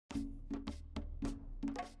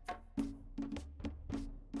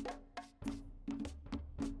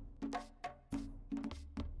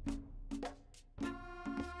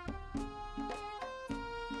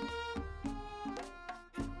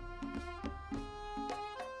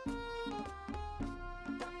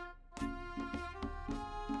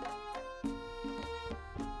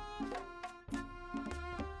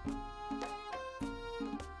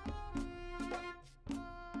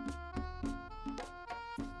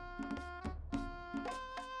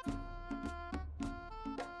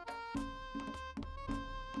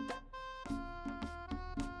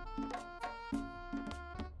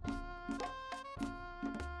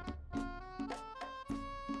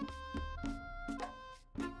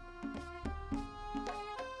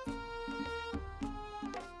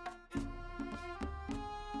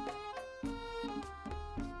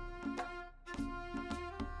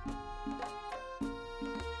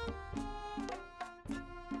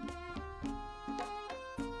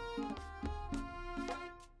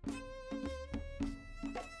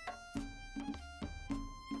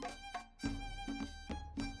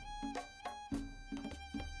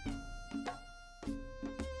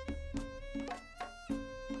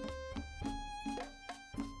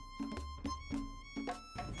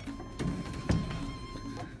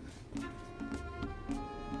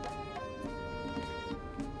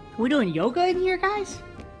We're doing yoga in here, guys?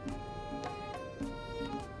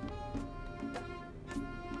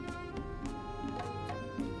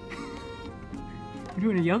 We're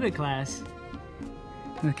doing a yoga class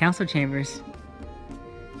in the council chambers.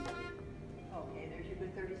 Okay, there's your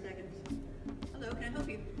good 30 seconds. Hello, can I help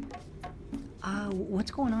you?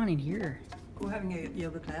 What's going on in here? We're having a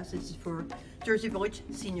yoga class. This is for Jersey Village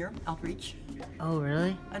Senior Outreach. Oh,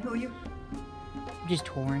 really? And who are you? I'm just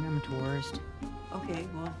touring. I'm a tourist. Okay,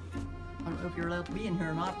 well, I don't know if you're allowed to be in here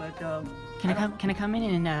or not, but Can I come in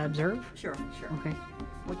and observe? Sure, sure. Okay.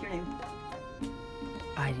 What's your name?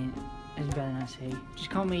 I'd rather not say. Just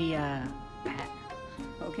call me Pat.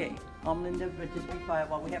 Okay, I'm Linda, but just be quiet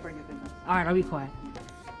while we have our yoga class. All right, I'll be quiet.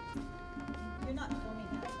 You're not filming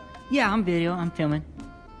that, sorry. Yeah, I'm video. I'm filming.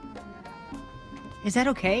 Is that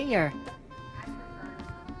okay, or?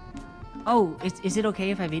 Oh, is it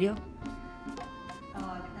okay if I video?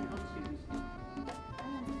 Depends on students.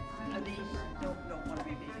 These don't want to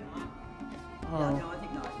be big. Oh. Yeah, no, I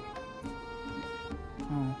think not. Oh.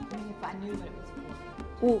 I mean, if I knew what it was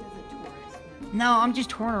for. Well, As a tourist. no, I'm just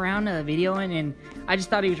touring around videoing, and I just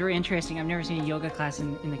thought it was really interesting. I've never seen a yoga class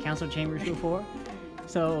in the council chambers before,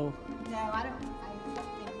 so. No, I don't. I think we'll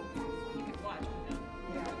pass. You can watch.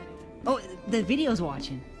 Yeah. Oh, the video's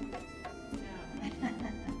watching.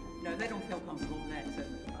 No, they don't feel comfortable in that, so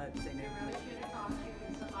I'd say no.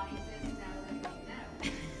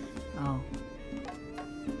 Oh.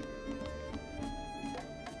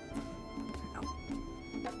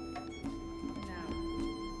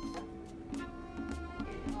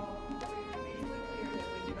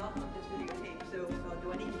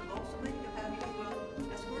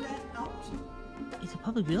 It's a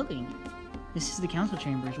public building. This is the council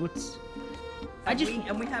chambers. What's...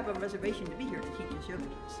 And we have a reservation to be here to teach us yoga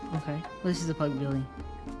class. Okay. Well, this is a public building.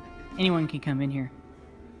 Anyone can come in here.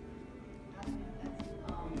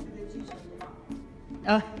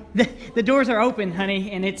 The doors are open,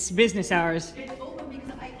 honey, and it's business hours. It's open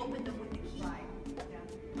because I opened them with the key. I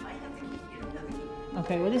have the key. You don't have the key.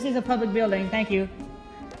 Okay, well, this is a public building. Thank you.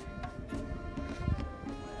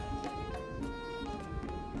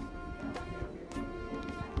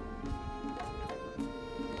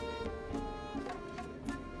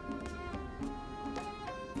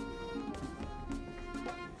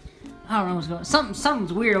 I don't know what's going on.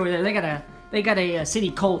 Something's weird over there. They got a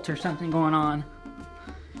city cult or something going on.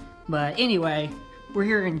 But anyway, we're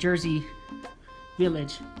here in Jersey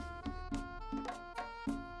Village.